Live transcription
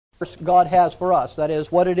God has for us. That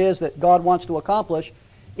is, what it is that God wants to accomplish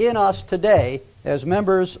in us today as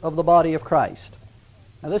members of the body of Christ.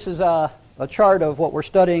 Now this is a chart of what we're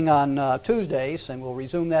studying on Tuesdays, and we'll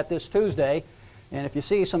resume that this Tuesday. And if you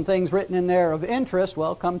see some things written in there of interest,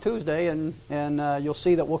 well, come Tuesday, and you'll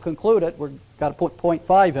see that we'll conclude it. We've got to put point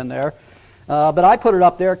 5 in there. But I put it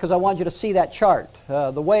up there because I want you to see that chart.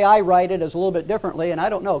 The way I write it is a little bit differently, and I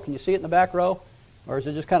don't know, can you see it in the back row? Or is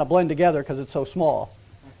it just kind of blend together because it's so small?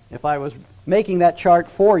 If I was making that chart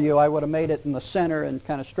for you, I would have made it in the center and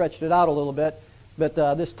kind of stretched it out a little bit. But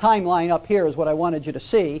this timeline up here is what I wanted you to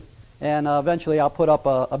see, and eventually I'll put up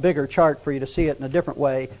a bigger chart for you to see it in a different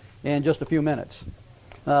way in just a few minutes.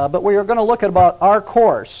 But we are going to look at about our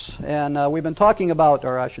course, and we've been talking about,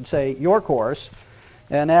 or I should say, your course.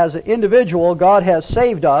 And as an individual, God has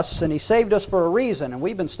saved us, and He saved us for a reason. And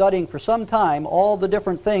we've been studying for some time all the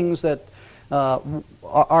different things that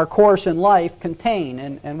our course in life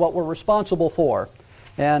contain and what we're responsible for.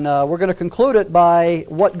 And we're going to conclude it by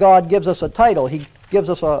what God gives us a title. He gives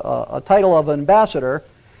us a title of ambassador.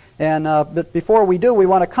 And but before we do, we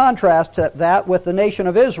want to contrast that with the nation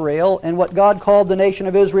of Israel and what God called the nation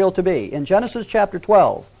of Israel to be. In Genesis chapter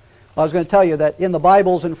 12, I was going to tell you that in the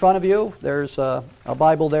Bibles in front of you, there's a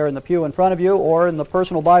Bible there in the pew in front of you, or in the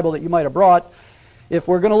personal Bible that you might have brought. If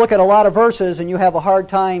we're going to look at a lot of verses and you have a hard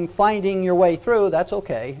time finding your way through, that's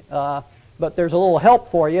okay. But there's a little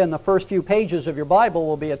help for you. In the first few pages of your Bible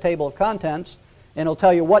will be a table of contents, and it'll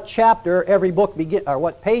tell you what chapter every book or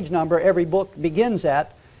what page number every book begins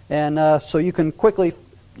at. And so you can quickly,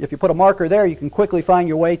 if you put a marker there, you can quickly find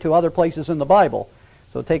your way to other places in the Bible.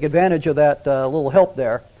 So take advantage of that little help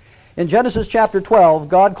there. In Genesis chapter 12,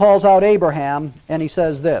 God calls out Abraham, and He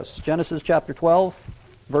says this. Genesis chapter 12,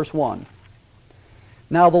 verse 1.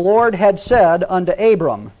 Now the Lord had said unto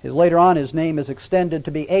Abram, later on his name is extended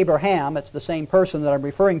to be Abraham. It's the same person that I'm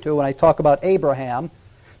referring to when I talk about Abraham.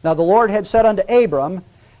 Now the Lord had said unto Abram,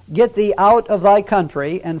 Get thee out of thy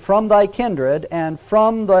country, and from thy kindred, and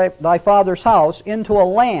from thy father's house, into a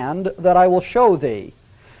land that I will show thee.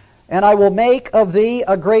 And I will make of thee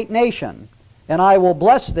a great nation, and I will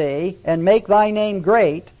bless thee, and make thy name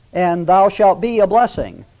great, and thou shalt be a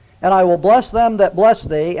blessing. And I will bless them that bless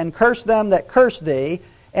thee, and curse them that curse thee,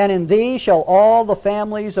 and in thee shall all the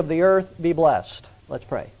families of the earth be blessed. Let's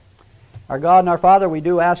pray. Our God and our Father, we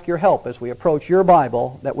do ask your help as we approach your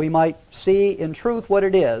Bible, that we might see in truth what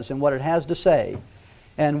it is and what it has to say,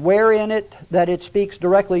 and where in it that it speaks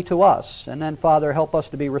directly to us. And then, Father, help us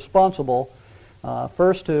to be responsible,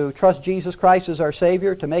 first to trust Jesus Christ as our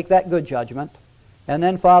Savior, to make that good judgment, and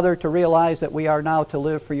then, Father, to realize that we are now to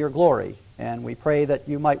live for your glory. And we pray that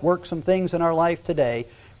you might work some things in our life today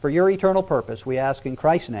for your eternal purpose. We ask in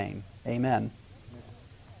Christ's name. Amen.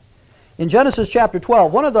 In Genesis chapter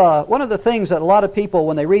 12, one of the things that a lot of people,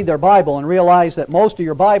 when they read their Bible and realize that most of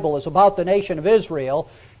your Bible is about the nation of Israel,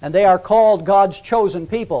 and they are called God's chosen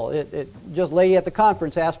people. Just a lady at the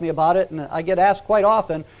conference asked me about it, and I get asked quite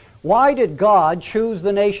often, why did God choose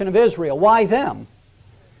the nation of Israel? Why them?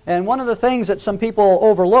 And one of the things that some people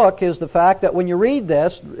overlook is the fact that when you read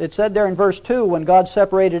this, it said there in verse 2, when God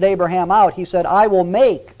separated Abraham out, He said, I will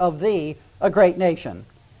make of thee a great nation.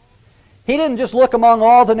 He didn't just look among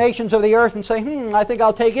all the nations of the earth and say, I think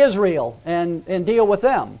I'll take Israel and deal with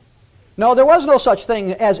them. No, there was no such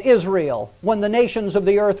thing as Israel when the nations of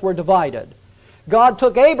the earth were divided. God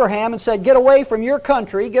took Abraham and said, get away from your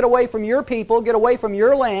country, get away from your people, get away from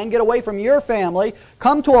your land, get away from your family,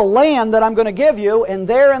 come to a land that I'm going to give you, and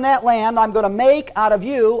there in that land I'm going to make out of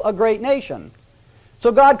you a great nation.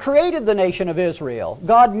 So God created the nation of Israel.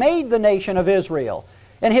 God made the nation of Israel.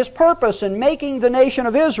 And His purpose in making the nation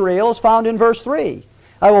of Israel is found in verse 3.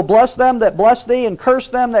 I will bless them that bless thee, and curse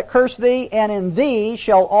them that curse thee, and in thee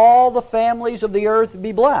shall all the families of the earth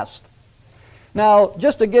be blessed. Now,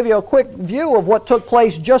 just to give you a quick view of what took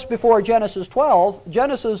place just before Genesis 12,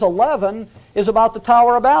 Genesis 11 is about the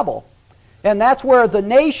Tower of Babel. And that's where the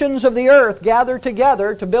nations of the earth gathered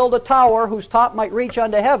together to build a tower whose top might reach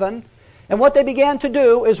unto heaven. And what they began to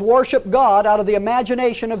do is worship God out of the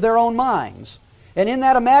imagination of their own minds. And in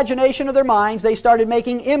that imagination of their minds, they started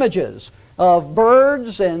making images of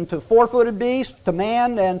birds and to four-footed beasts, to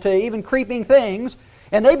man, and to even creeping things.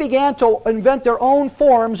 And they began to invent their own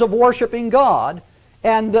forms of worshiping God.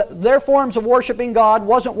 And their forms of worshiping God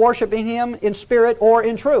wasn't worshiping Him in spirit or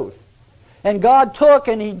in truth. And God took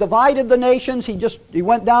and He divided the nations. He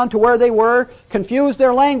went down to where they were, confused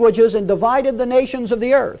their languages, and divided the nations of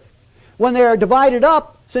the earth. When they are divided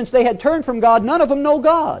up, since they had turned from God, none of them know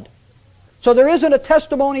God. So there isn't a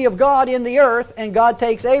testimony of God in the earth, and God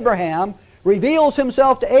takes Abraham, reveals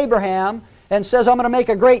Himself to Abraham, and says, I'm going to make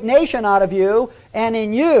a great nation out of you, and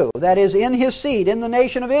in you, that is in his seed, in the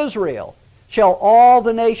nation of Israel, shall all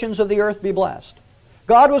the nations of the earth be blessed.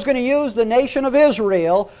 God was going to use the nation of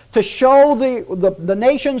Israel to show the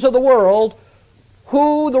nations of the world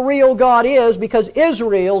who the real God is, because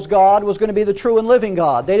Israel's God was going to be the true and living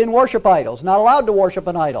God. They didn't worship idols, not allowed to worship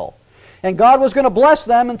an idol. And God was going to bless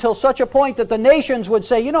them until such a point that the nations would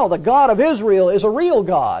say, you know, the God of Israel is a real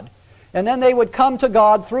God. And then they would come to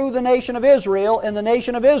God through the nation of Israel, and the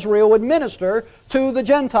nation of Israel would minister to the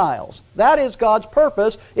Gentiles. That is God's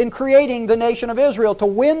purpose in creating the nation of Israel, to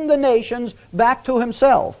win the nations back to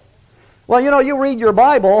himself. Well, you know, you read your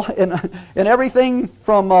Bible, and everything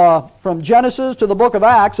from Genesis to the book of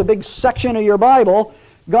Acts, a big section of your Bible,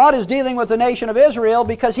 God is dealing with the nation of Israel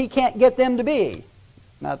because he can't get them to be.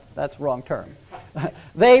 That's the wrong term.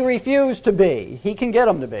 They refuse to be. He can get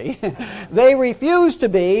them to be. They refuse to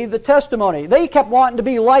be the testimony. They kept wanting to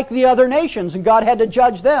be like the other nations, and God had to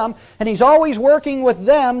judge them, and he's always working with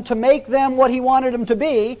them to make them what he wanted them to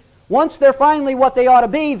be. Once they're finally what they ought to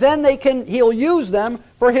be, then he'll use them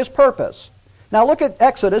for his purpose. Now look at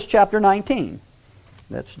Exodus chapter 19.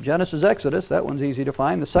 That's Genesis, Exodus. That one's easy to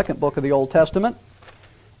find, the second book of the Old Testament.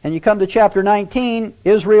 And you come to chapter 19,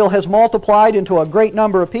 Israel has multiplied into a great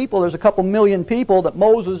number of people. There's a couple million people that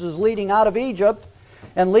Moses is leading out of Egypt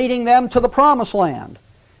and leading them to the promised land.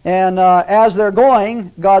 And as they're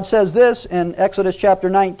going, God says this in Exodus chapter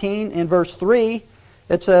 19 in verse 3.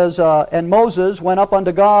 It says, And Moses went up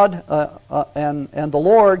unto God, and the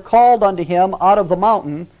Lord called unto him out of the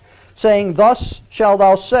mountain, saying, Thus shalt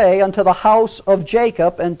thou say unto the house of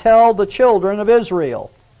Jacob, and tell the children of Israel.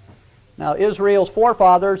 Now, Israel's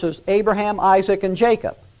forefathers is Abraham, Isaac, and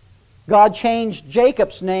Jacob. God changed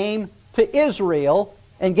Jacob's name to Israel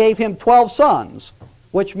and gave him 12 sons,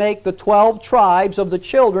 which make the 12 tribes of the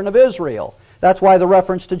children of Israel. That's why the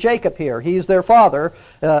reference to Jacob here. He's their father,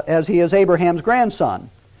 as he is Abraham's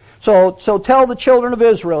grandson. So tell the children of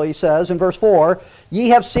Israel, he says in verse 4, Ye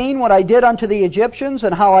have seen what I did unto the Egyptians,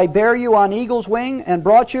 and how I bare you on eagle's wing, and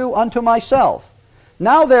brought you unto myself.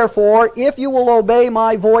 Now therefore, if you will obey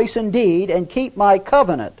my voice indeed, and keep my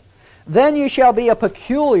covenant, then ye shall be a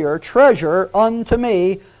peculiar treasure unto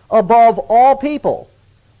me above all people,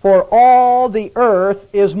 for all the earth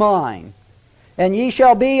is mine. And ye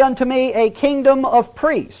shall be unto me a kingdom of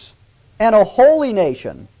priests, and a holy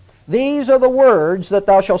nation. These are the words that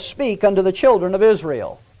thou shalt speak unto the children of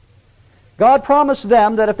Israel. God promised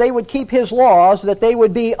them that if they would keep his laws, that they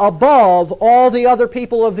would be above all the other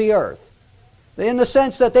people of the earth, in the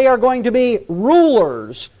sense that they are going to be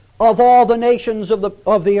rulers of all the nations of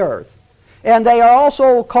the earth. And they are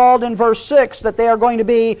also called in verse 6 that they are going to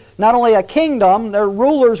be not only a kingdom, they're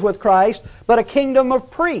rulers with Christ, but a kingdom of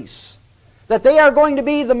priests. That they are going to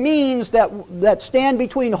be the means that stand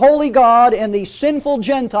between holy God and the sinful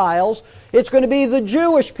Gentiles. It's going to be the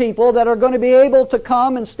Jewish people that are going to be able to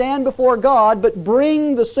come and stand before God, but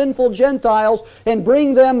bring the sinful Gentiles and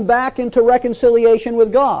bring them back into reconciliation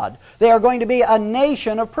with God. They are going to be a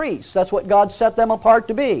nation of priests. That's what God set them apart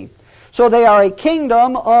to be. So they are a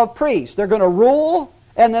kingdom of priests. They're going to rule,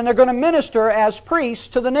 and then they're going to minister as priests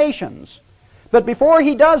to the nations. But before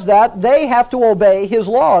he does that, they have to obey his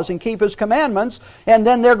laws and keep his commandments, and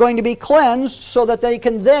then they're going to be cleansed so that they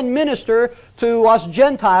can then minister to us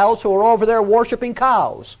Gentiles who are over there worshiping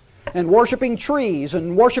cows and worshiping trees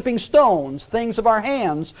and worshiping stones, things of our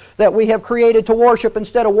hands that we have created to worship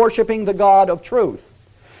instead of worshiping the God of truth.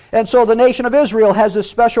 And so the nation of Israel has this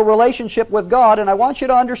special relationship with God, and I want you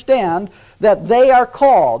to understand that they are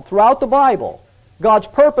called throughout the Bible, God's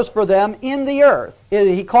purpose for them in the earth.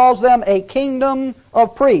 He calls them a kingdom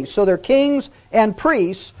of priests. So they're kings and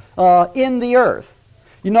priests in the earth.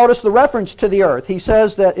 You notice the reference to the earth. He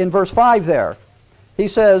says that in verse 5 there. He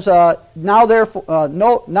says, Now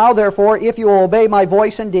therefore, if you will obey my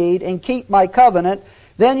voice indeed, and keep my covenant,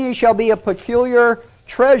 then ye shall be a peculiar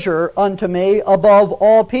treasure unto me above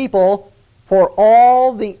all people, for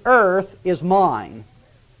all the earth is mine.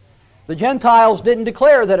 The Gentiles didn't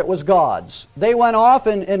declare that it was God's. They went off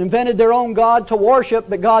and invented their own God to worship,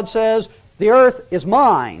 but God says, the earth is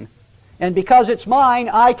mine. And because it's mine,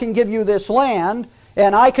 I can give you this land,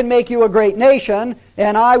 and I can make you a great nation,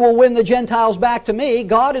 and I will win the Gentiles back to me.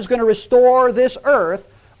 God is going to restore this earth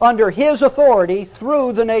under his authority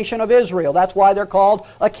through the nation of Israel. That's why they're called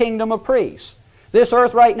a kingdom of priests. This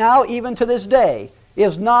earth right now, even to this day,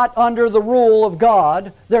 is not under the rule of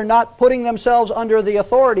God. They're not putting themselves under the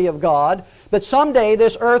authority of God. But someday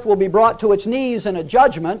this earth will be brought to its knees in a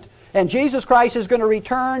judgment, and Jesus Christ is going to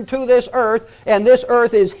return to this earth, and this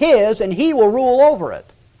earth is his, and he will rule over it.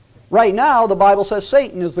 Right now, the Bible says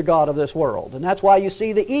Satan is the god of this world, and that's why you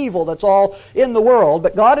see the evil that's all in the world.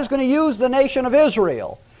 But God is going to use the nation of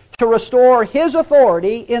Israel to restore His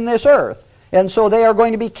authority in this earth. And so they are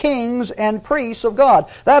going to be kings and priests of God.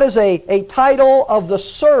 That is a title of the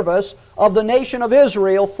service of the nation of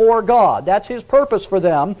Israel for God. That's His purpose for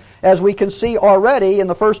them, as we can see already in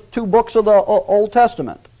the first 2 books of the Old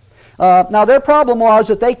Testament. Now their problem was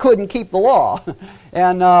that they couldn't keep the law.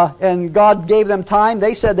 And God gave them time.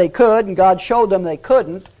 They said they could, and God showed them they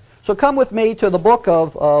couldn't. So come with me to the book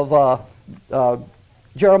of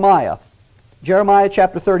Jeremiah. Jeremiah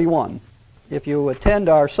chapter 31. If you attend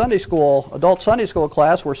our Sunday school, adult Sunday school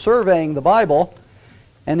class, we're surveying the Bible.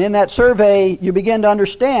 And in that survey, you begin to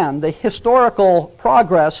understand the historical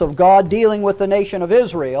progress of God dealing with the nation of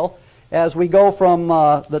Israel as we go from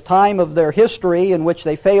the time of their history in which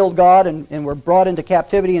they failed God and were brought into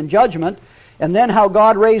captivity and judgment, and then how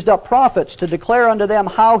God raised up prophets to declare unto them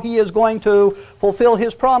how He is going to fulfill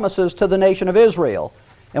His promises to the nation of Israel.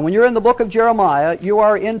 And when you're in the book of Jeremiah, you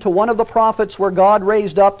are into one of the prophets where God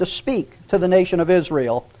raised up to speak to the nation of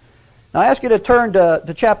Israel. Now I ask you to turn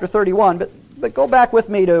to chapter 31, but go back with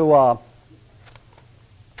me to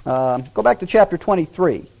go back to chapter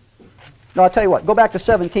 23. No, I'll tell you what, go back to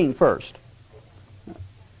 17 first.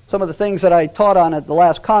 Some of the things that I taught on at the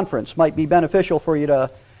last conference might be beneficial for you to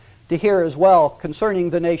hear as well concerning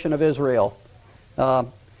the nation of Israel.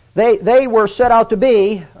 They were set out to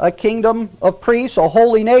be a kingdom of priests, a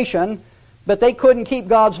holy nation, but they couldn't keep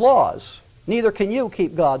God's laws. Neither can you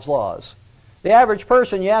keep God's laws. The average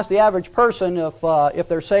person, you ask the average person if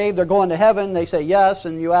they're saved, they're going to heaven, they say yes,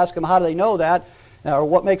 and you ask them how do they know that, or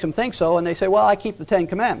what makes them think so, and they say, well, I keep the 10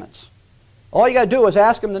 Commandments. All you got to do is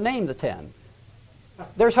ask them to name the 10.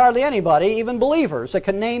 There's hardly anybody, even believers, that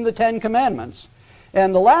can name the 10 Commandments.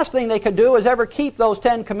 And the last thing they could do is ever keep those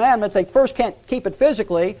 10 Commandments. They first can't keep it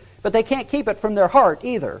physically, but they can't keep it from their heart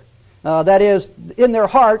either. That is, in their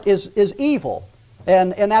heart is evil.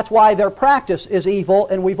 And that's why their practice is evil,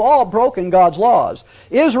 and we've all broken God's laws.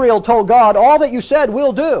 Israel told God, all that you said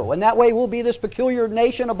we'll do, and that way we'll be this peculiar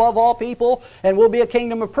nation above all people, and we'll be a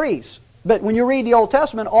kingdom of priests. But when you read the Old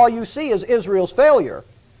Testament, all you see is Israel's failure.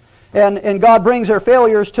 And God brings their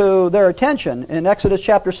failures to their attention. In Exodus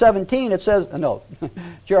chapter 17, it says,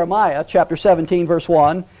 Jeremiah chapter 17, verse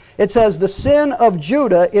 1, it says, the sin of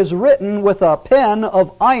Judah is written with a pen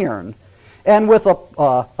of iron, and with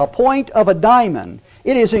a point of a diamond.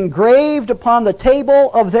 It is engraved upon the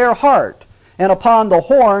table of their heart, and upon the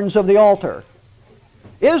horns of the altar.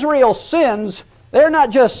 Israel's sins, they're not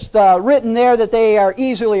just written there that they are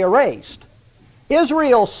easily erased.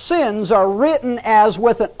 Israel's sins are written as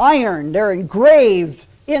with an iron. They're engraved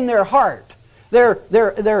in their heart. They're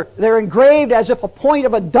engraved as if a point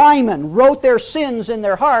of a diamond wrote their sins in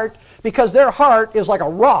their heart, because their heart is like a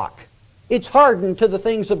rock. It's hardened to the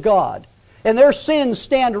things of God. And their sins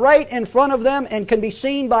stand right in front of them and can be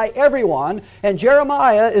seen by everyone. And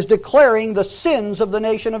Jeremiah is declaring the sins of the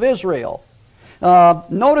nation of Israel.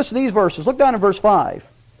 Notice these verses. Look down at verse 5.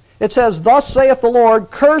 It says, thus saith the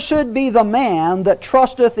Lord, cursed be the man that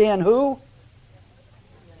trusteth in who?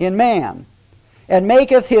 In man. And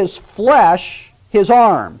maketh his flesh his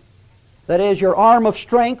arm. That is, your arm of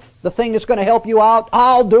strength, the thing that's going to help you out.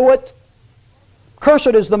 I'll do it.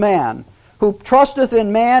 Cursed is the man who trusteth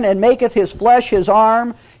in man, and maketh his flesh his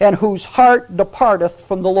arm, and whose heart departeth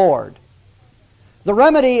from the Lord. The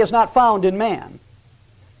remedy is not found in man.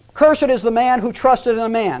 Cursed is the man who trusted in a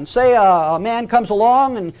man. Say a man comes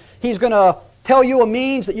along and he's going to tell you a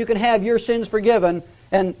means that you can have your sins forgiven,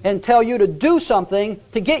 and tell you to do something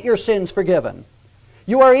to get your sins forgiven.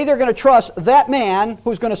 You are either going to trust that man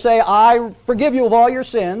who's going to say, I forgive you of all your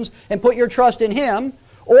sins, and put your trust in him,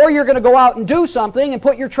 or you're going to go out and do something and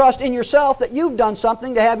put your trust in yourself that you've done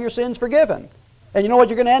something to have your sins forgiven. And you know what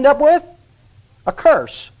you're going to end up with? A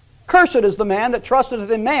curse. Cursed is the man that trusteth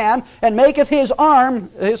in man, and maketh his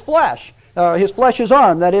arm his flesh his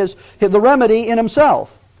arm. That is, the remedy in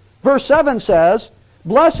himself. Verse 7 says,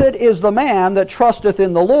 blessed is the man that trusteth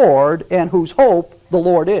in the Lord, and whose hope the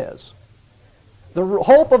Lord is. The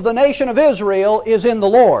hope of the nation of Israel is in the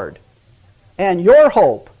Lord. And your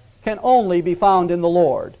hope can only be found in the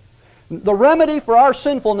Lord. The remedy for our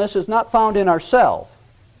sinfulness is not found in ourselves.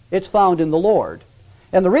 It's found in the Lord.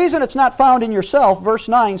 And the reason it's not found in yourself, verse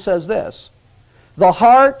 9 says this, the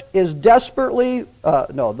heart is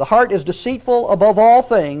deceitful above all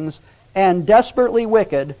things, and desperately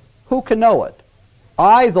wicked. Who can know it?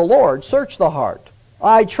 I, the Lord, search the heart.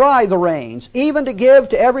 I try the reins, even to give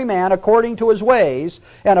to every man according to his ways,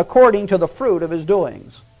 and according to the fruit of his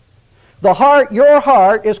doings. The heart, your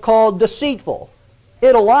heart, is called deceitful.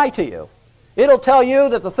 It'll lie to you. It'll tell you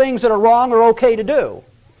that the things that are wrong are okay to do.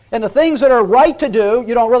 And the things that are right to do,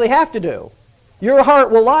 you don't really have to do. Your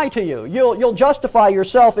heart will lie to you. You'll justify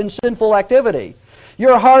yourself in sinful activity.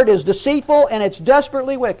 Your heart is deceitful and it's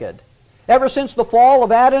desperately wicked. Ever since the fall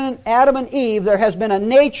of Adam and Eve, there has been a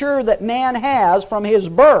nature that man has from his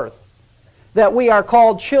birth that we are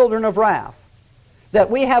called children of wrath. That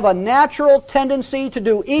we have a natural tendency to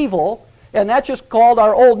do evil, and that's just called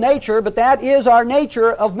our old nature, but that is our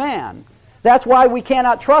nature of man. That's why we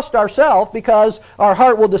cannot trust ourselves, because our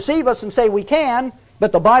heart will deceive us and say we can,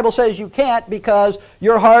 but the Bible says you can't, because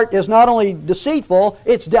your heart is not only deceitful,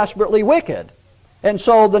 it's desperately wicked. And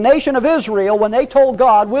so the nation of Israel, when they told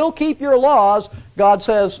God, we'll keep your laws, God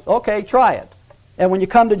says, okay, try it. And when you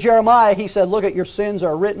come to Jeremiah, he said, look, at your sins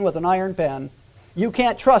are written with an iron pen. You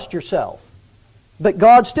can't trust yourself. But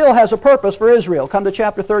God still has a purpose for Israel. Come to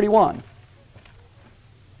chapter 31.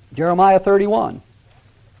 Jeremiah 31.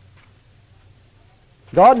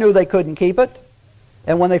 God knew they couldn't keep it.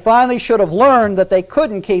 And when they finally should have learned that they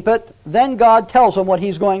couldn't keep it, then God tells them what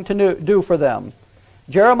He's going to do for them.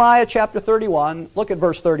 Jeremiah chapter 31, look at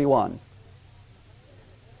verse 31.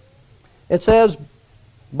 It says,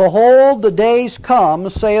 Behold, the days come,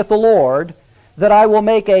 saith the Lord, that I will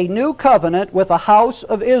make a new covenant with the house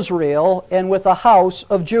of Israel and with the house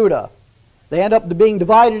of Judah. They end up being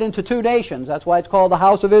divided into two nations. That's why it's called the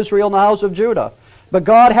house of Israel and the house of Judah. But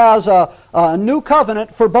God has a new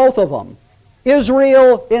covenant for both of them.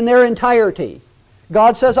 Israel in their entirety.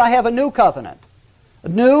 God says, I have a new covenant.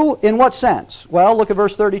 New in what sense? Well, look at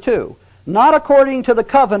verse 32. Not according to the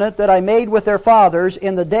covenant that I made with their fathers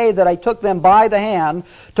in the day that I took them by the hand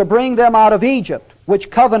to bring them out of Egypt,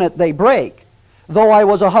 which covenant they break, though I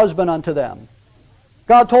was a husband unto them.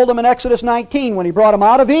 God told them in Exodus 19, when He brought them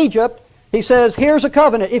out of Egypt, He says, here's a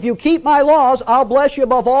covenant. If you keep my laws, I'll bless you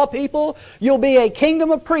above all people. You'll be a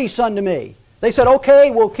kingdom of priests unto me. They said,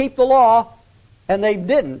 okay, we'll keep the law. And they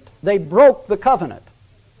didn't. They broke the covenant.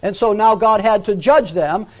 And so now God had to judge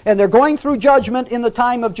them, and they're going through judgment in the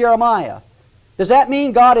time of Jeremiah. Does that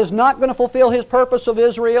mean God is not going to fulfill His purpose of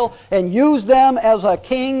Israel and use them as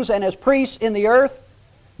kings and as priests in the earth?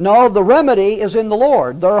 No, the remedy is in the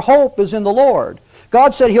Lord. Their hope is in the Lord.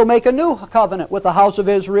 God said He'll make a new covenant with the house of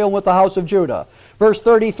Israel and with the house of Judah. Verse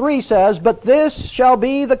 33 says, But this shall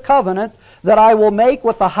be the covenant that I will make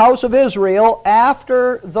with the house of Israel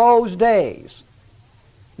after those days.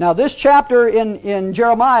 Now this chapter in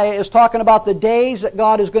Jeremiah is talking about the days that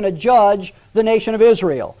God is going to judge the nation of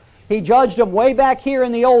Israel. He judged them way back here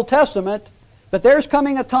in the Old Testament, but there's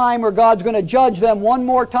coming a time where God's going to judge them one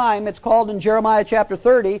more time. It's called in Jeremiah chapter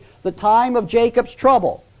 30, the time of Jacob's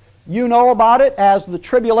trouble. You know about it as the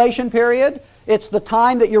tribulation period. It's the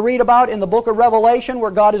time that you read about in the book of Revelation where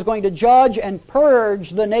God is going to judge and purge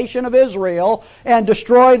the nation of Israel and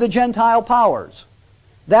destroy the Gentile powers.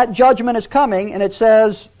 That judgment is coming, and it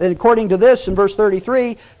says, according to this in verse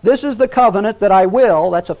 33, this is the covenant that I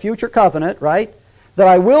will, that's a future covenant, right, that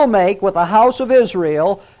I will make with the house of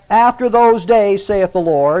Israel after those days, saith the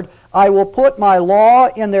Lord. I will put my law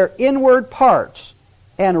in their inward parts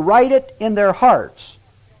and write it in their hearts,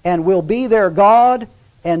 and will be their God,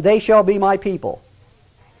 and they shall be my people.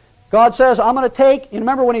 God says, I'm going to take, you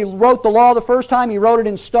remember when He wrote the law the first time, He wrote it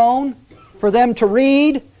in stone for them to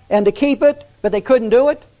read and to keep it, but they couldn't do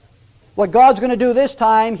it? What God's going to do this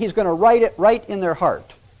time, He's going to write it right in their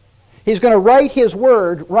heart. He's going to write His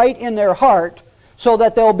Word right in their heart so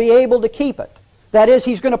that they'll be able to keep it. That is,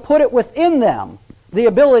 He's going to put it within them, the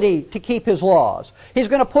ability to keep His laws. He's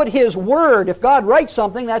going to put His Word, if God writes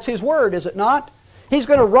something, that's His Word, is it not? He's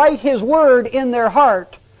going to write His Word in their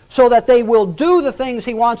heart so that they will do the things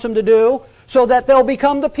He wants them to do, so that they'll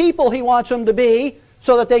become the people He wants them to be,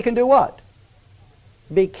 so that they can do what?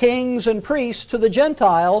 Be kings and priests to the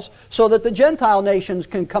Gentiles, so that the Gentile nations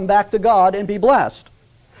can come back to God and be blessed.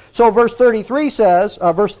 So verse 34 says,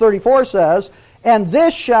 and they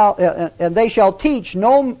shall teach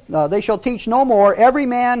no more every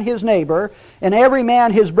man his neighbor and every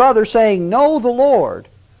man his brother, saying, Know the Lord,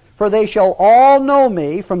 for they shall all know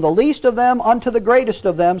me, from the least of them unto the greatest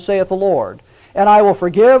of them, saith the Lord. And I will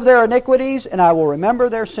forgive their iniquities, and I will remember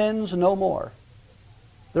their sins no more.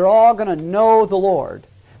 They're all going to know the Lord.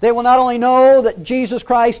 They will not only know that Jesus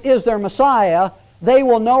Christ is their Messiah, they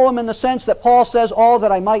will know Him in the sense that Paul says, all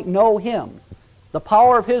that I might know Him. The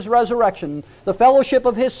power of His resurrection, the fellowship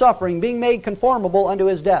of His suffering, being made conformable unto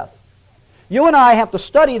His death. You and I have to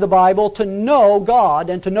study the Bible to know God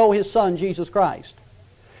and to know His Son, Jesus Christ.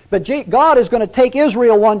 But God is going to take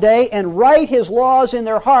Israel one day and write His laws in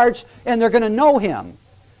their hearts, and they're going to know Him.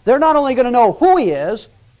 They're not only going to know who He is,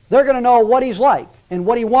 they're going to know what He's like and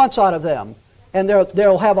what He wants out of them. And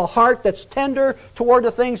they'll have a heart that's tender toward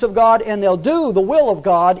the things of God, and they'll do the will of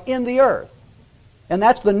God in the earth. And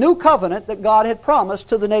that's the new covenant that God had promised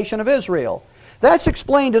to the nation of Israel. That's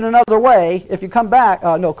explained in another way if you come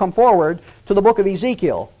forward to the book of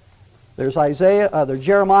Ezekiel. There's there's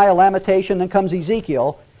Jeremiah, Lamentation, then comes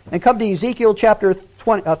Ezekiel. And come to Ezekiel chapter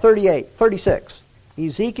 36.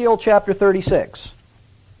 Ezekiel chapter 36.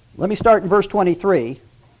 Let me start in verse 23.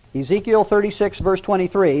 Ezekiel 36, verse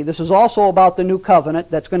 23. This is also about the new covenant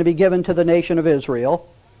that's going to be given to the nation of Israel.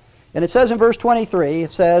 And it says in verse 23,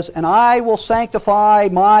 it says, "And I will sanctify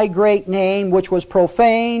my great name, which was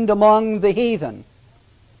profaned among the heathen."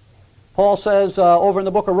 Paul says over in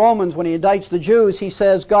the book of Romans, when he indicts the Jews, he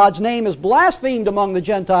says, God's name is blasphemed among the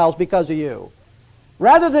Gentiles because of you.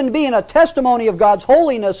 Rather than being a testimony of God's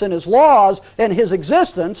holiness and His laws and His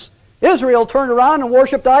existence, Israel turned around and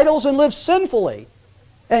worshipped idols and lived sinfully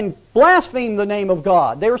and blasphemed the name of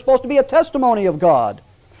God. They were supposed to be a testimony of God.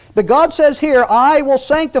 But God says here, "I will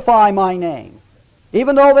sanctify my name."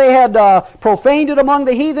 Even though they had profaned it among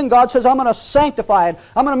the heathen, God says, "I'm going to sanctify it.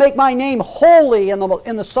 I'm going to make my name holy in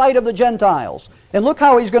the sight of the Gentiles." And look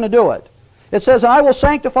how He's going to do it. It says, "I will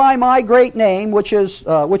sanctify my great name, which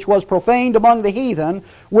was profaned among the heathen,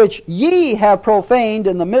 which ye have profaned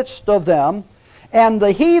in the midst of them. And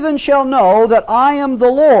the heathen shall know that I am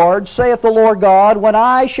the Lord, saith the Lord God, when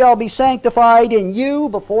I shall be sanctified in you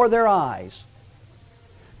before their eyes."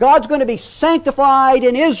 God's going to be sanctified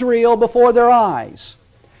in Israel before their eyes.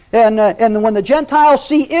 And when the Gentiles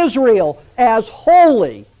see Israel as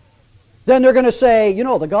holy, then they're going to say,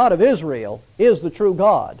 the God of Israel is the true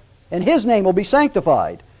God. And His name will be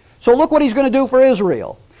sanctified. So look what He's going to do for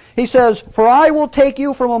Israel. He says, "For I will take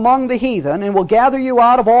you from among the heathen, and will gather you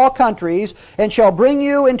out of all countries, and shall bring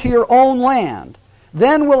you into your own land.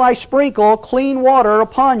 Then will I sprinkle clean water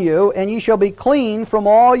upon you, and ye shall be clean from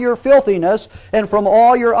all your filthiness, and from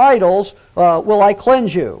all your idols will I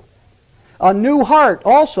cleanse you. A new heart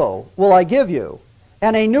also will I give you,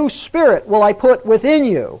 and a new spirit will I put within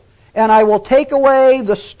you. And I will take away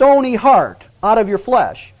the stony heart out of your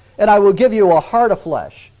flesh, and I will give you a heart of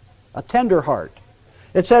flesh, a tender heart."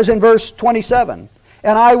 It says in verse 27,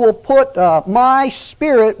 "And I will put my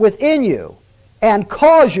spirit within you, and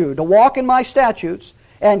cause you to walk in my statutes,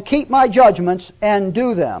 and keep my judgments, and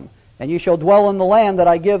do them. And ye shall dwell in the land that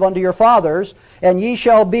I give unto your fathers, and ye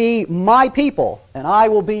shall be my people, and I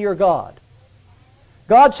will be your God."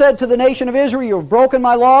 God said to the nation of Israel, "You have broken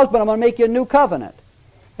my laws, but I'm going to make you a new covenant."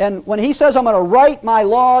 And when He says, "I'm going to write my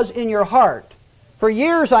laws in your heart," for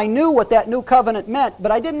years I knew what that new covenant meant,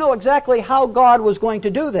 but I didn't know exactly how God was going to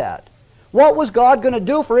do that. What was God going to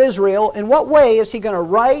do for Israel? In what way is He going to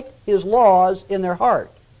write His laws in their heart?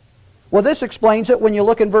 Well, this explains it when you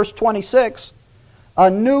look in verse 26. "A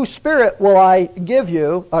new spirit will I give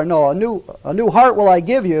you," a new heart will I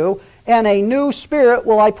give you, "and a new spirit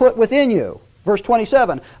will I put within you." Verse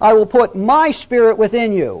 27, "I will put my spirit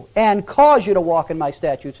within you, and cause you to walk in my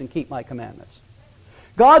statutes and keep my commandments."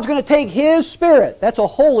 God's going to take His Spirit. That's a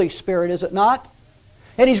Holy Spirit, is it not?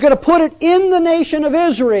 And He's going to put it in the nation of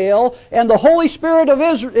Israel, and the Holy Spirit of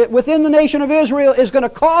Israel within the nation of Israel is going to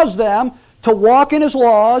cause them to walk in His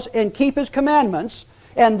laws and keep His commandments.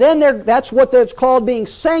 And then that's what that's called being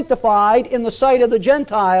sanctified in the sight of the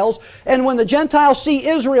Gentiles. And when the Gentiles see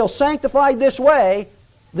Israel sanctified this way,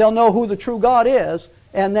 they'll know who the true God is,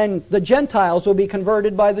 and then the Gentiles will be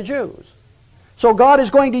converted by the Jews. So God is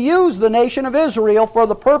going to use the nation of Israel for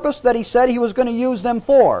the purpose that He said He was going to use them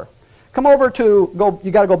for. Come over you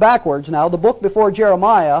got to go backwards now. The book before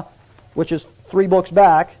Jeremiah, which is 3 books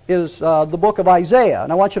back, is the book of Isaiah.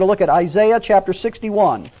 And I want you to look at Isaiah chapter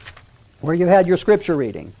 61, where you had your scripture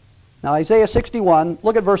reading. Now Isaiah 61,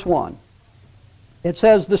 look at verse 1. It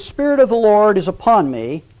says, "The Spirit of the Lord is upon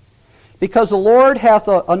me, because the Lord hath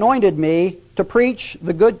anointed me to preach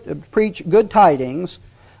good tidings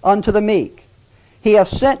unto the meek. He hath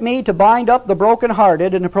sent me to bind up the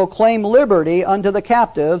brokenhearted, and to proclaim liberty unto the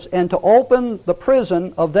captives, and to open the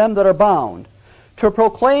prison of them that are bound, to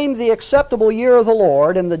proclaim the acceptable year of the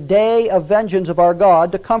Lord, and the day of vengeance of our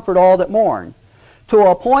God, to comfort all that mourn, to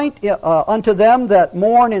appoint unto them that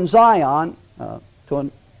mourn in Zion,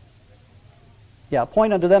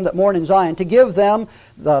 appoint unto them that mourn in Zion, to give them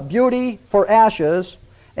the beauty for ashes,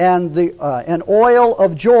 and an oil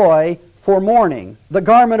of joy for mourning, the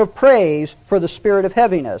garment of praise for the spirit of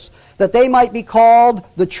heaviness, that they might be called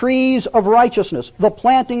the trees of righteousness, the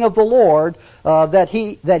planting of the Lord, that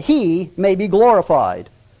he may be glorified."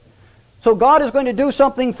 So God is going to do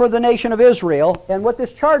something for the nation of Israel, and what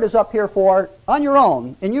this chart is up here for, on your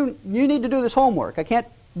own, and you need to do this homework. I can't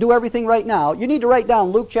do everything right now. You need to write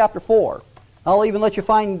down Luke chapter 4. I'll even let you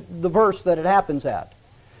find the verse that it happens at.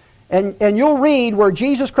 And you'll read where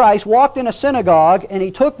Jesus Christ walked in a synagogue and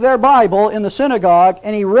he took their Bible in the synagogue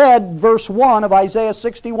and he read verse 1 of Isaiah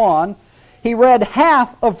 61. He read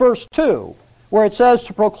half of verse 2 where it says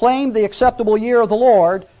to proclaim the acceptable year of the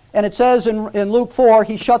Lord. And it says in Luke 4,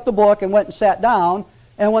 he shut the book and went and sat down.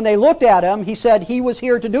 And when they looked at him, he said he was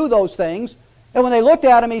here to do those things. And when they looked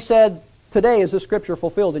at him, he said, today is the scripture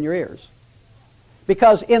fulfilled in your ears.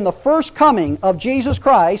 Because in the first coming of Jesus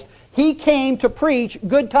Christ, he came to preach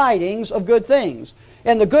good tidings of good things.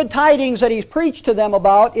 And the good tidings that he's preached to them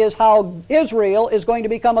about is how Israel is going to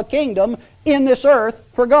become a kingdom in this earth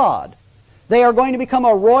for God. They are going to become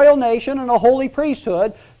a royal nation and a holy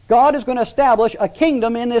priesthood. God is going to establish a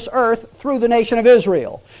kingdom in this earth through the nation of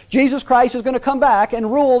Israel. Jesus Christ is going to come back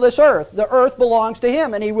and rule this earth. The earth belongs to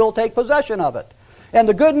him and he will take possession of it. And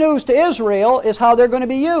the good news to Israel is how they're going to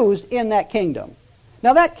be used in that kingdom.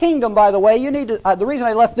 Now that kingdom, by the way, you need to, the reason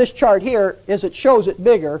I left this chart here is it shows it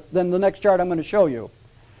bigger than the next chart I'm going to show you.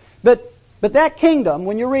 But that kingdom,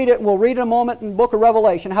 when you read it, we'll read in a moment in the book of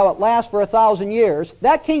Revelation how it lasts for 1,000 years,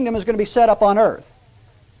 that kingdom is going to be set up on earth.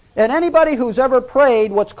 And anybody who's ever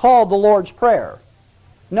prayed what's called the Lord's Prayer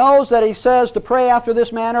knows that he says to pray after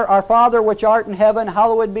this manner, Our Father which art in heaven,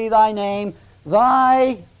 hallowed be thy name,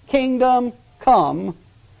 thy kingdom come,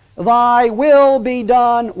 thy will be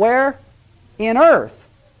done, where? In earth,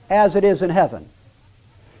 as it is in heaven.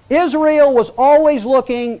 Israel was always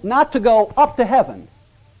looking not to go up to heaven.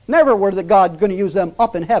 Never were that God going to use them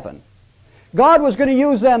up in heaven. God was going to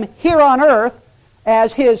use them here on earth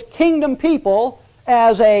as his kingdom people,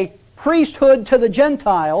 as a priesthood to the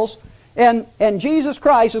Gentiles, and Jesus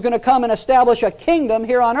Christ is going to come and establish a kingdom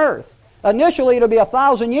here on earth. Initially it'll be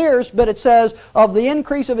 1,000 years, but it says of the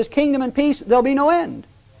increase of his kingdom and peace there'll be no end.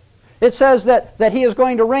 It says that he is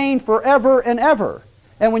going to reign forever and ever.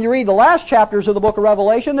 And when you read the last chapters of the book of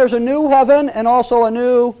Revelation, there's a new heaven and also a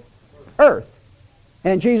new earth.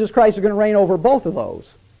 And Jesus Christ is going to reign over both of those.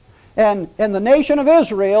 And the nation of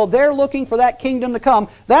Israel, they're looking for that kingdom to come.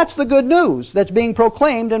 That's the good news that's being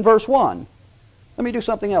proclaimed in verse 1. Let me do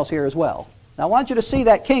something else here as well. Now I want you to see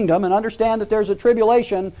that kingdom and understand that there's a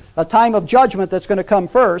tribulation, a time of judgment that's going to come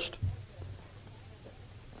first.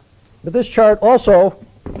 But this chart also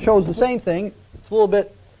shows the same thing. It's a little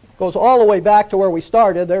bit, goes all the way back to where we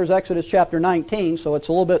started. There's Exodus chapter 19, so it's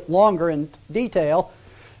a little bit longer in detail.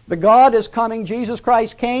 But God is coming. Jesus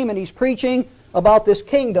Christ came and he's preaching about this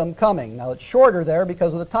kingdom coming. Now it's shorter there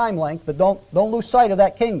because of the time length, but don't lose sight of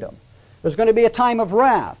that kingdom. There's going to be a time of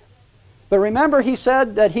wrath. But remember he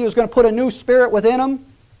said that he was going to put a new spirit within them?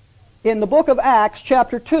 In the book of Acts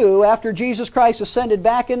chapter 2, after Jesus Christ ascended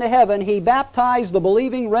back into heaven, he baptized the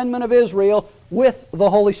believing remnant of Israel with the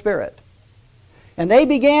Holy Spirit. And they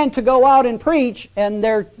began to go out and preach, and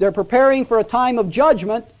they're preparing for a time of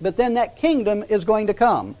judgment, but then that kingdom is going to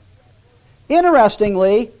come.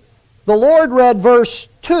 Interestingly, the Lord read verse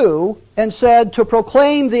 2 and said, to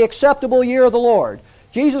proclaim the acceptable year of the Lord.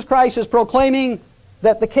 Jesus Christ is proclaiming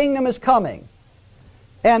that the kingdom is coming.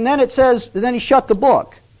 And then it says, then he shut the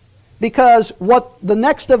book. Because what the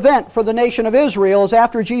next event for the nation of Israel is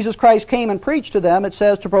after Jesus Christ came and preached to them, it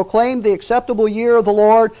says to proclaim the acceptable year of the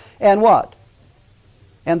Lord and what?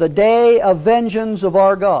 And the day of vengeance of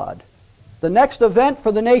our God. The next event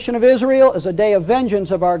for the nation of Israel is a day of vengeance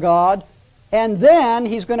of our God, and then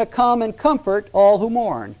he's going to come and comfort all who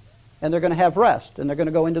mourn. And they're going to have rest, and they're going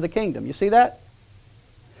to go into the kingdom. You see that?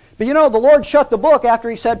 But you know, the Lord shut the book after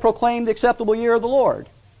he said proclaim the acceptable year of the Lord.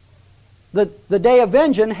 The day of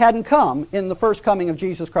vengeance hadn't come in the first coming of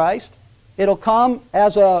Jesus Christ. It'll come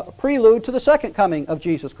as a prelude to the second coming of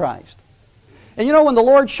Jesus Christ. And you know when the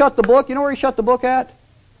Lord shut the book, you know where he shut the book at?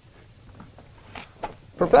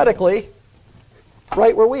 Prophetically,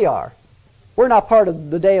 right where we are. We're not part of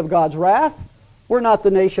the day of God's wrath. We're not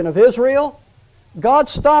the nation of Israel. God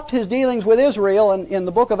stopped his dealings with Israel in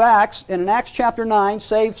the book of Acts, and in Acts chapter 9,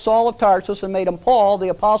 saved Saul of Tarsus and made him Paul, the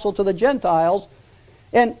apostle to the Gentiles,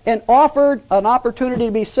 and offered an opportunity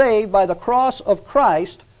to be saved by the cross of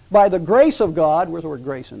Christ, by the grace of God. Where's the word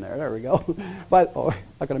grace in there? There we go. Not going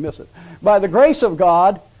to miss it. By the grace of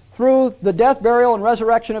God, through the death, burial, and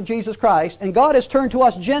resurrection of Jesus Christ. And God has turned to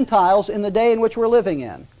us Gentiles in the day in which we're living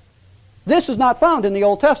in. This is not found in the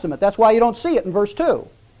Old Testament. That's why you don't see it in verse 2.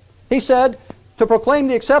 He said, to proclaim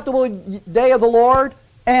the acceptable day of the Lord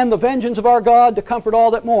and the vengeance of our God to comfort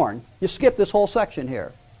all that mourn. You skip this whole section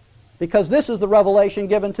here, because this is the revelation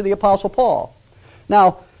given to the Apostle Paul.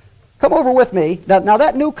 Now, come over with me. Now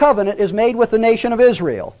that new covenant is made with the nation of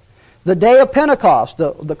Israel. The day of Pentecost,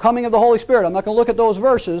 the coming of the Holy Spirit. I'm not going to look at those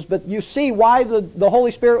verses, but you see why the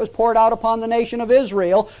Holy Spirit was poured out upon the nation of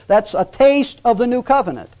Israel. That's a taste of the new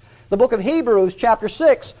covenant. The book of Hebrews, chapter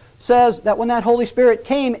 6, says that when that Holy Spirit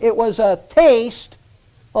came, it was a taste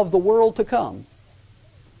of the world to come.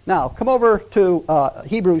 Now, come over to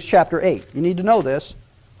Hebrews chapter 8. You need to know this.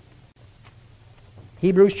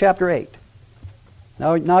 Hebrews chapter 8.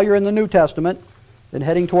 Now you're in the New Testament and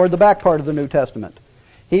heading toward the back part of the New Testament.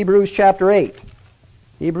 Hebrews chapter 8.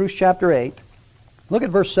 Hebrews chapter 8. Look at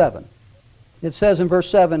verse 7. It says in verse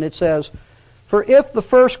 7, it says, "For if the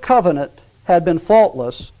first covenant had been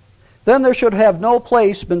faultless, then there should have no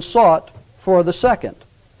place been sought for the second.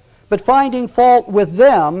 But finding fault with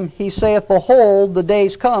them, he saith, Behold, the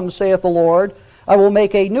days come, saith the Lord, I will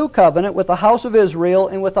make a new covenant with the house of Israel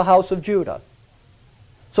and with the house of Judah."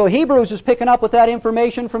 So Hebrews is picking up with that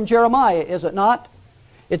information from Jeremiah, is it not?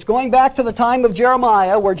 It's going back to the time of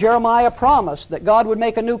Jeremiah, where Jeremiah promised that God would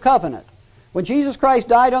make a new covenant. When Jesus Christ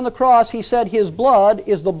died on the cross, he said his blood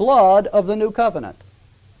is the blood of the new covenant.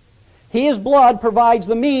 His blood provides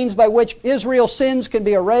the means by which Israel's sins can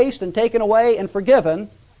be erased and taken away and forgiven,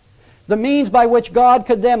 the means by which God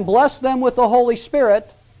could then bless them with the Holy Spirit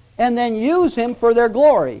and then use him for their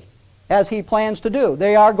glory, as he plans to do.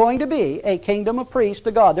 They are going to be a kingdom of priests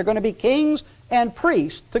to God. They're going to be kings and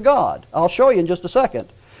priests to God. I'll show you in just a second.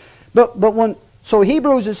 So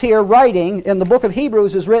Hebrews is here writing, and the book of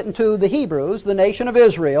Hebrews is written to the Hebrews, the nation of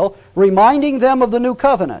Israel, reminding them of the new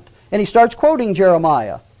covenant. And he starts quoting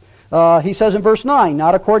Jeremiah. He says in verse 9,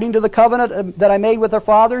 "Not according to the covenant that I made with their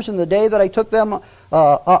fathers in the day that I took them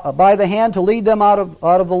by the hand to lead them out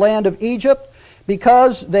of the land of Egypt,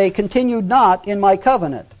 because they continued not in my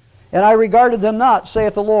covenant. And I regarded them not,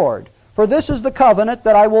 saith the Lord. For this is the covenant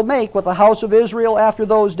that I will make with the house of Israel after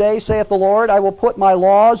those days, saith the Lord. I will put my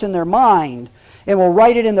laws in their mind, and will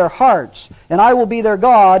write it in their hearts. And I will be their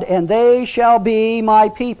God, and they shall be my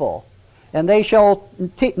people. And they shall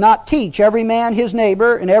not teach every man his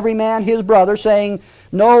neighbor, and every man his brother, saying,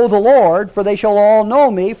 Know the Lord, for they shall all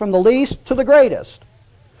know me, from the least to the greatest."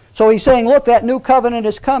 So he's saying, look, that new covenant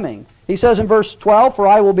is coming. He says in verse 12, "For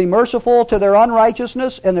I will be merciful to their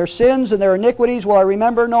unrighteousness, and their sins and their iniquities will I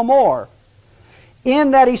remember no more.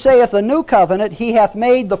 In that he saith the new covenant, he hath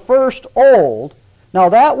made the first old. Now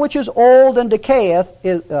that which is old and decayeth,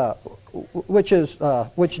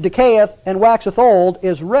 which decayeth and waxeth old,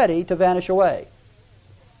 is ready to vanish away."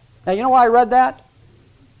 Now you know why I read that?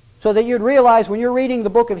 So that you'd realize when you're reading the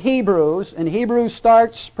book of Hebrews, and Hebrews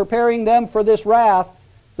starts preparing them for this wrath,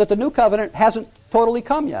 that the new covenant hasn't totally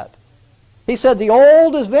come yet. He said the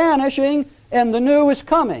old is vanishing and the new is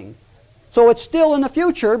coming. So it's still in the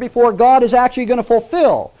future before God is actually going to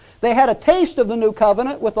fulfill. They had a taste of the new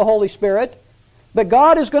covenant with the Holy Spirit, but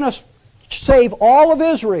God is going to save all of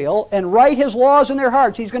Israel and write his laws in their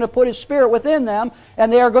hearts. He's going to put his Spirit within them,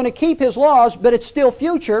 and they are going to keep his laws, but it's still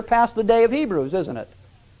future past the day of Hebrews, isn't it?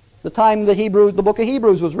 The time that the book of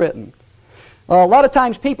Hebrews was written. A lot of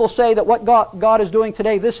times people say that what God is doing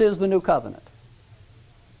today, this is the new covenant.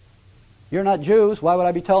 You're not Jews. Why would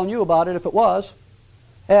I be telling you about it if it was?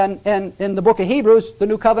 And in the book of Hebrews, the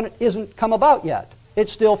new covenant isn't come about yet.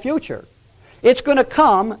 It's still future. It's going to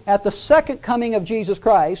come at the second coming of Jesus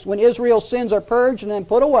Christ, when Israel's sins are purged and then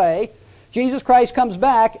put away. Jesus Christ comes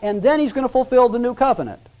back, and then he's going to fulfill the new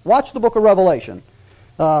covenant. Watch the book of Revelation.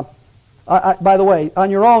 By the way, on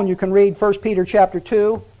your own, you can read 1 Peter chapter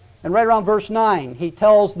 2, and right around verse 9, he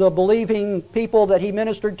tells the believing people that he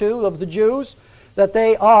ministered to, of the Jews, that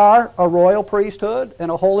they are a royal priesthood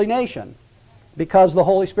and a holy nation. Because the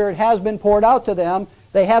Holy Spirit has been poured out to them.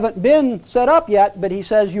 They haven't been set up yet, but he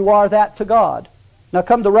says you are that to God. Now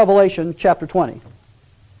come to Revelation chapter 20.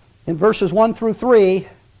 In verses 1 through 3,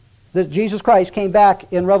 that Jesus Christ came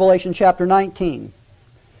back in Revelation chapter 19.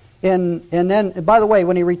 And then, by the way,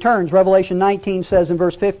 when he returns, Revelation 19 says in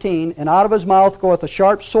verse 15, "And out of his mouth goeth a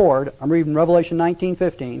sharp sword." I'm reading Revelation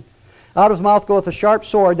 19:15. "Out of his mouth goeth a sharp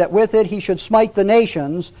sword, that with it he should smite the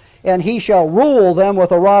nations, and he shall rule them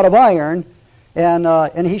with a rod of iron,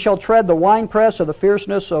 and he shall tread the winepress of the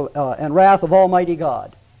fierceness and wrath of Almighty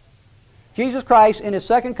God." Jesus Christ, in his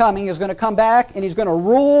second coming, is going to come back, and he's going to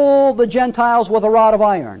rule the Gentiles with a rod of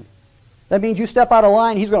iron. That means you step out of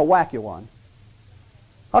line, he's going to whack you one.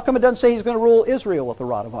 How come it doesn't say he's going to rule Israel with a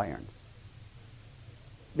rod of iron?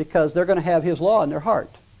 Because they're going to have his law in their heart.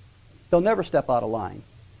 They'll never step out of line.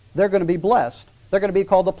 They're going to be blessed. They're going to be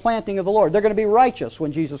called the planting of the Lord. They're going to be righteous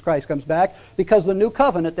when Jesus Christ comes back, because of the new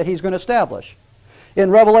covenant that he's going to establish. In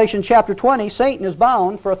Revelation chapter 20, Satan is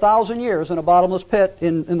bound for 1,000 years in a bottomless pit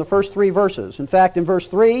in the first 3 verses. In fact, in verse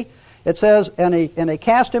 3, It says, and they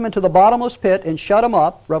cast him into the bottomless pit and shut him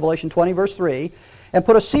up, Revelation 20, verse 3, and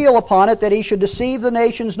put a seal upon it that he should deceive the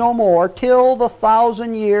nations no more till the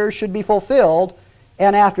 1,000 years should be fulfilled,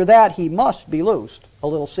 and after that he must be loosed a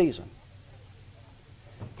little season.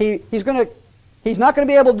 He's not going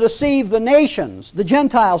to be able to deceive the nations, the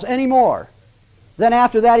Gentiles, anymore. Then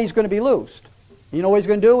after that he's going to be loosed. You know what he's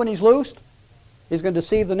going to do when he's loosed? He's going to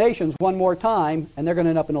deceive the nations one more time, and they're going to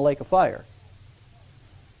end up in the lake of fire.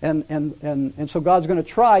 And so God's going to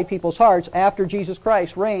try people's hearts after Jesus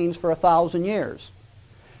Christ reigns for 1,000 years.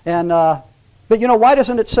 But you know, why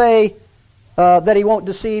doesn't it say that he won't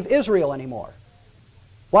deceive Israel anymore?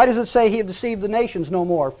 Why does it say he'll deceive the nations no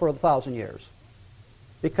more for 1,000 years?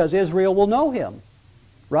 Because Israel will know him,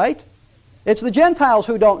 right? It's the Gentiles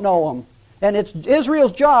who don't know him. And it's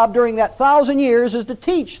Israel's job during that 1,000 years is to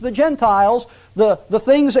teach the Gentiles the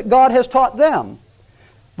things that God has taught them.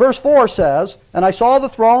 Verse 4 says, "And I saw the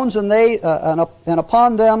thrones, and they and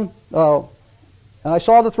upon them, and I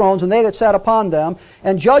saw the thrones, and they that sat upon them,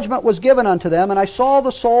 and judgment was given unto them. And I saw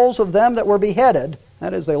the souls of them that were beheaded,"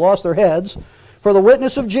 that is, they lost their heads, "for the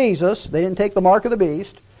witness of Jesus," they didn't take the mark of the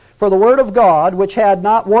beast, "for the word of God, which had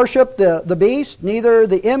not worshipped the beast, neither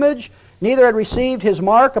the image, neither had received his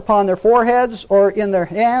mark upon their foreheads or in their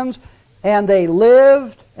hands, and they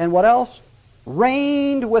lived," and what else?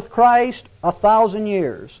 "Reigned with Christ 1,000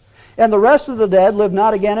 years. And the rest of the dead lived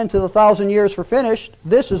not again until the 1,000 years were finished.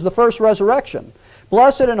 This is the first resurrection.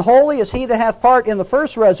 Blessed and holy is he that hath part in the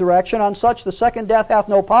first resurrection. On such the second death hath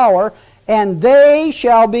no power. And they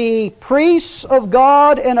shall be priests of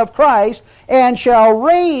God and of Christ, and shall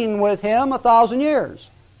reign with him 1,000 years."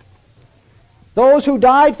 Those who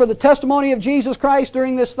died for the testimony of Jesus Christ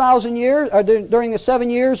during this 1,000 years, or during the 7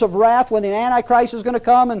 years of wrath when the Antichrist is going to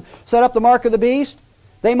come and set up the mark of the beast,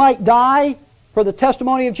 they might die for the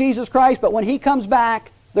testimony of Jesus Christ, but when he comes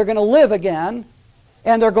back, they're going to live again,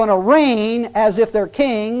 and they're going to reign as if they're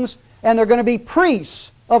kings, and they're going to be priests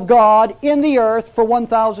of God in the earth for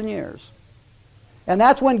 1,000 years. And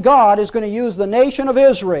that's when God is going to use the nation of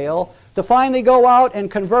Israel to finally go out and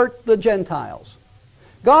convert the Gentiles.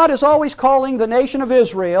 God is always calling the nation of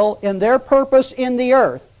Israel in their purpose in the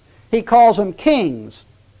earth. He calls them kings.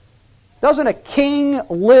 Doesn't a king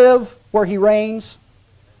live where he reigns?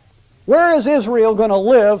 Where is Israel going to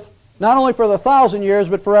live, not only for the 1,000 years,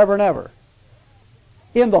 but forever and ever?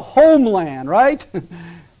 In the homeland, right?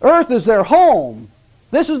 Earth is their home.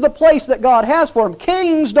 This is the place that God has for them.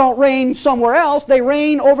 Kings don't reign somewhere else. They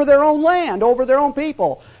reign over their own land, over their own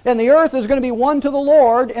people. And the earth is going to be one to the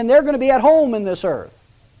Lord, and they're going to be at home in this earth.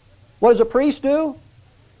 What does a priest do?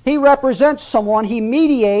 He represents someone. He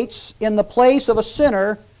mediates in the place of a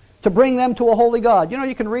sinner to bring them to a holy God. You know,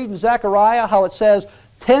 you can read in Zechariah how it says,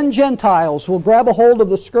 10 Gentiles will grab a hold of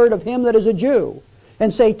the skirt of him that is a Jew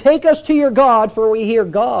and say, "Take us to your God, for we hear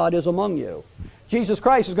God is among you." Jesus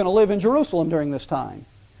Christ is going to live in Jerusalem during this time.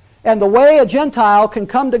 And the way a Gentile can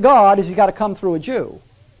come to God is he's got to come through a Jew,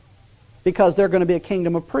 because they're going to be a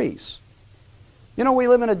kingdom of priests. You know, we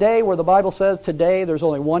live in a day where the Bible says today there's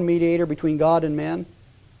only one mediator between God and men,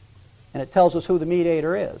 and it tells us who the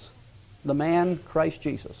mediator is. The man, Christ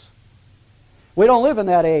Jesus. We don't live in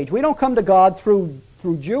that age. We don't come to God through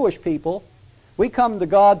Jewish people. We come to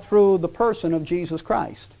God through the person of Jesus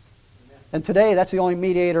Christ. And today that's the only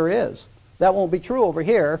mediator is. That won't be true over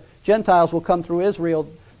here. Gentiles will come through Israel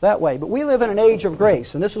that way. But we live in an age of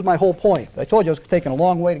grace, and this is my whole point. I told you I was taking a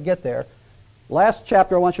long way to get there. Last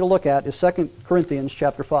chapter I want you to look at is 2 Corinthians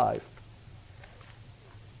chapter 5.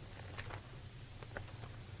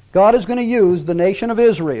 God is going to use the nation of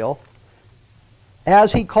Israel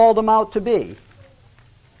as he called them out to be.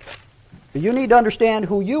 But you need to understand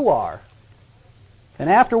who you are. And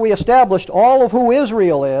after we established all of who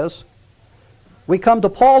Israel is, we come to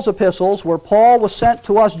Paul's epistles, where Paul was sent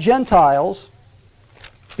to us Gentiles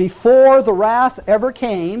before the wrath ever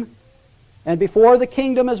came, and before the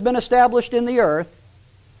kingdom has been established in the earth.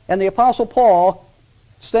 And the Apostle Paul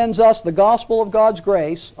sends us the gospel of God's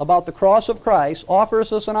grace about the cross of Christ,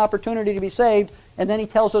 offers us an opportunity to be saved, and then he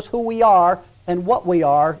tells us who we are and what we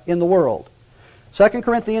are in the world. 2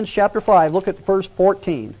 Corinthians chapter 5, look at verse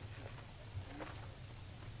 14.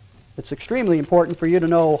 It's extremely important for you to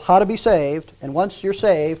know how to be saved, and once you're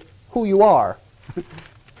saved, who you are.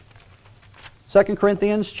 2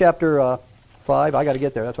 Corinthians chapter 5, I got to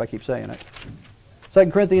get there, that's why I keep saying it.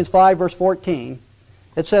 2 Corinthians 5, verse 14.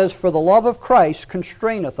 It says, "For the love of Christ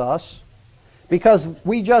constraineth us, because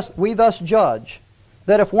we thus judge,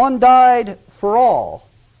 that if one died for all,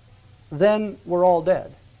 then we're all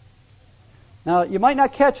dead." Now, you might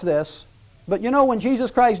not catch this, but you know when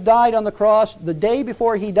Jesus Christ died on the cross, the day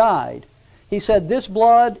before he died, He said, this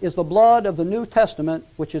blood is the blood of the New Testament,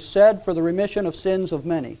 which is said for the remission of sins of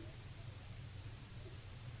many.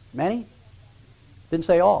 Many? Didn't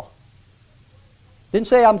say all. Didn't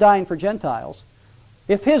say I'm dying for Gentiles.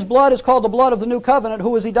 If his blood is called the blood of the new covenant,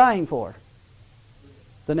 who is he dying for?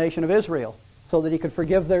 The nation of Israel, so that he could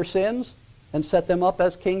forgive their sins and set them up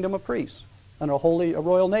as kingdom of priests and a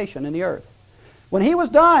royal nation in the earth. When he was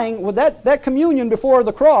dying, with that communion before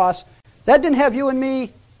the cross, that didn't have you and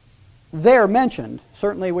me there mentioned.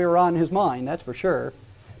 Certainly we were on his mind, that's for sure.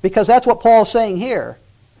 Because that's what Paul's saying here.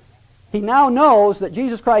 He now knows that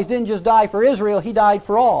Jesus Christ didn't just die for Israel, he died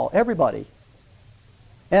for all, everybody.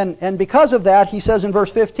 And because of that, he says in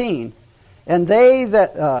verse 15, and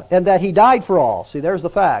that he died for all. See, there's the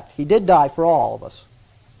fact. He did die for all of us.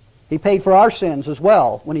 He paid for our sins as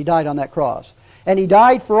well when he died on that cross. And he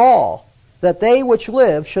died for all, that they which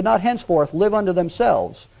live should not henceforth live unto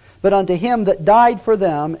themselves, but unto him that died for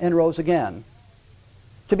them and rose again.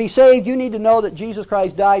 To be saved, you need to know that Jesus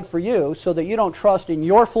Christ died for you so that you don't trust in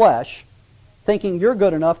your flesh, thinking you're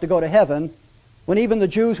good enough to go to heaven, when even the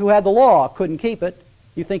Jews who had the law couldn't keep it.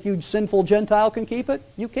 You think you sinful Gentile can keep it?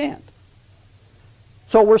 You can't.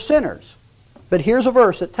 So we're sinners. But here's a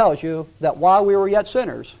verse that tells you that while we were yet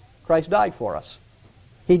sinners, Christ died for us.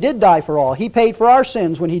 He did die for all. He paid for our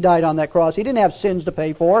sins when he died on that cross. He didn't have sins to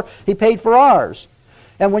pay for. He paid for ours.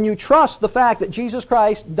 And when you trust the fact that Jesus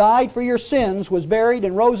Christ died for your sins, was buried,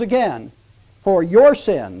 and rose again for your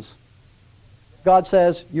sins, God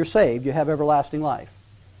says you're saved. You have everlasting life.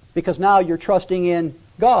 Because now you're trusting in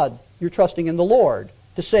God. You're trusting in the Lord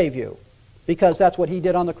to save you, because that's what he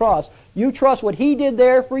did on the cross. You trust what he did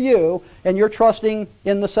there for you, and you're trusting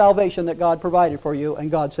in the salvation that God provided for you,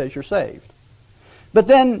 and God says you're saved. But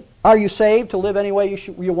then, are you saved to live any way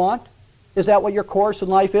you want? Is that what your course in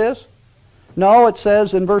life is? No, it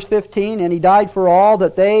says in verse 15, and he died for all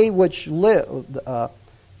that they which live,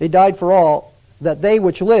 he died for all that they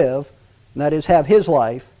which live, and that is, have his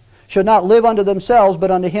life, should not live unto themselves,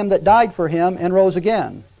 but unto him that died for him and rose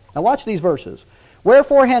again. Now watch these verses.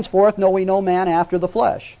 Wherefore henceforth know we no man after the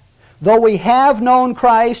flesh. Though we have known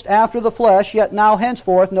Christ after the flesh, yet now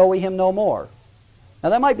henceforth know we him no more. Now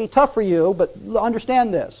that might be tough for you, but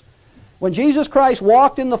understand this. When Jesus Christ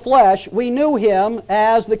walked in the flesh, we knew him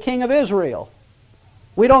as the King of Israel.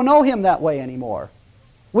 We don't know him that way anymore.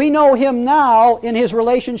 We know him now in his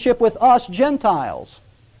relationship with us Gentiles,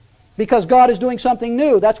 because God is doing something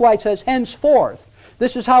new. That's why it says henceforth.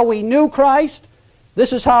 This is how we knew Christ.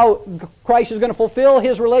 This is how Christ is going to fulfill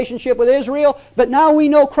his relationship with Israel. But now we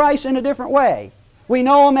know Christ in a different way. We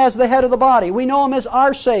know him as the head of the body. We know him as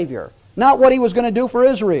our Savior, not what he was going to do for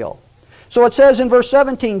Israel. So it says in verse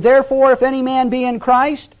 17, therefore if any man be in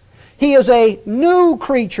Christ, he is a new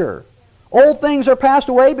creature. Old things are passed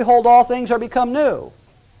away, behold, all things are become new.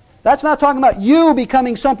 That's not talking about you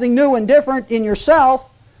becoming something new and different in yourself.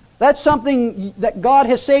 That's something that God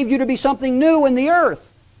has saved you to be something new in the earth.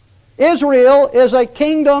 Israel is a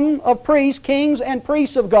kingdom of priests, kings and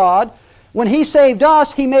priests of God. When he saved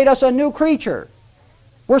us, he made us a new creature.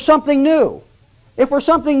 We're something new. If we're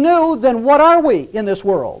something new, then what are we in this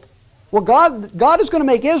world? Well, God is going to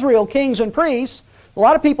make Israel kings and priests. A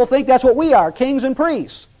lot of people think that's what we are, kings and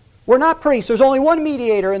priests. We're not priests. There's only one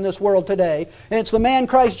mediator in this world today, and it's the man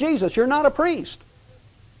Christ Jesus. You're not a priest.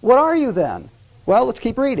 What are you then? Well, let's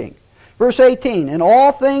keep reading. Verse 18, and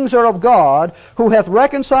all things are of God, who hath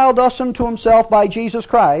reconciled us unto himself by Jesus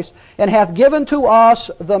Christ, and hath given to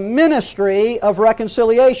us the ministry of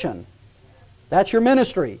reconciliation. That's your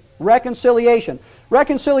ministry, reconciliation.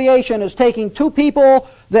 Reconciliation is taking two people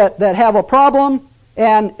that have a problem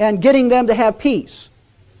and getting them to have peace.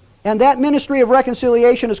 And that ministry of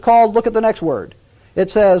reconciliation is called, look at the next word.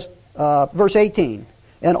 It says, verse 18,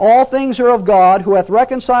 and all things are of God, who hath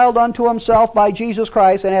reconciled unto himself by Jesus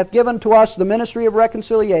Christ, and hath given to us the ministry of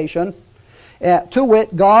reconciliation. To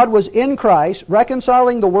wit, God was in Christ,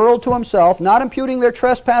 reconciling the world to himself, not imputing their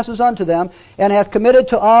trespasses unto them, and hath committed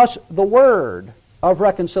to us the word of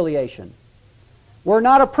reconciliation. We're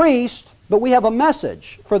not a priest, but we have a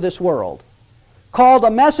message for this world, called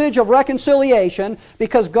a message of reconciliation,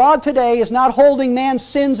 because God today is not holding man's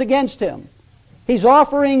sins against him. He's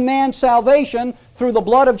offering man salvation through the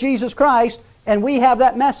blood of Jesus Christ, and we have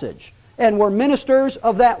that message, and we're ministers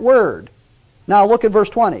of that word. Now look at verse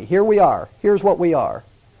 20. Here we are. Here's what we are.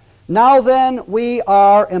 Now then, we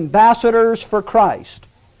are ambassadors for Christ,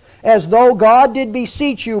 as though God did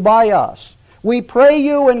beseech you by us. We pray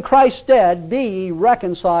you in Christ's stead, be ye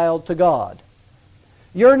reconciled to God.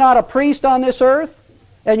 You're not a priest on this earth,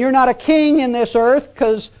 and you're not a king in this earth,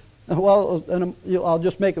 because, well, I'll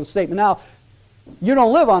just make a statement now. You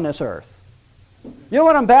don't live on this earth. You know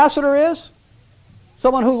what an ambassador is?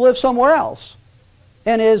 someone who lives somewhere else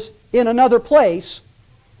and is in another place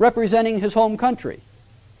representing his home country.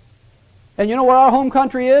 And you know where our home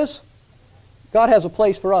country is? God has a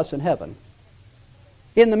place for us in heaven.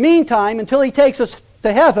 In the meantime, until He takes us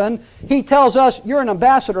to heaven, He tells us, you're an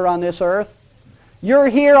ambassador on this earth. You're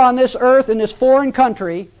here on this earth in this foreign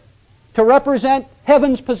country to represent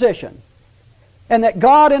heaven's position. And that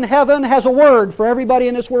God in heaven has a word for everybody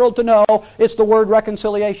in this world to know. It's the word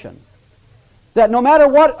reconciliation. That no matter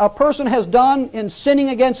what a person has done in sinning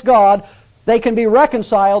against God, they can be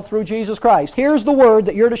reconciled through Jesus Christ. Here's the word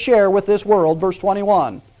that you're to share with this world, verse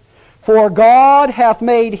 21. For God hath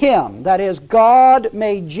made Him, that is, God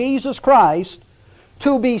made Jesus Christ,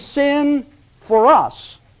 to be sin for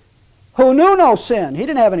us, who knew no sin. He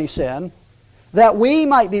didn't have any sin, that we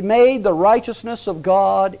might be made the righteousness of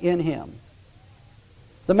God in Him.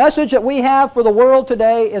 The message that we have for the world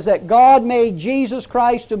today is that God made Jesus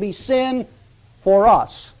Christ to be sin for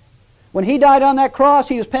us. When He died on that cross,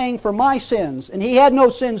 He was paying for my sins, and He had no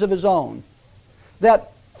sins of His own.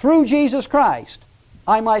 That through Jesus Christ,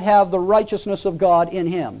 I might have the righteousness of God in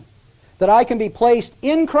Him. That I can be placed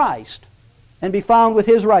in Christ and be found with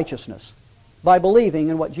His righteousness by believing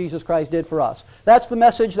in what Jesus Christ did for us. That's the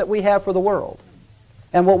message that we have for the world.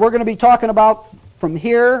 And what we're going to be talking about from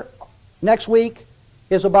here next week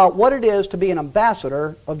is about what it is to be an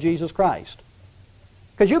ambassador of Jesus Christ.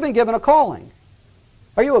 Because you've been given a calling.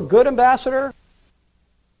 Are you a good ambassador?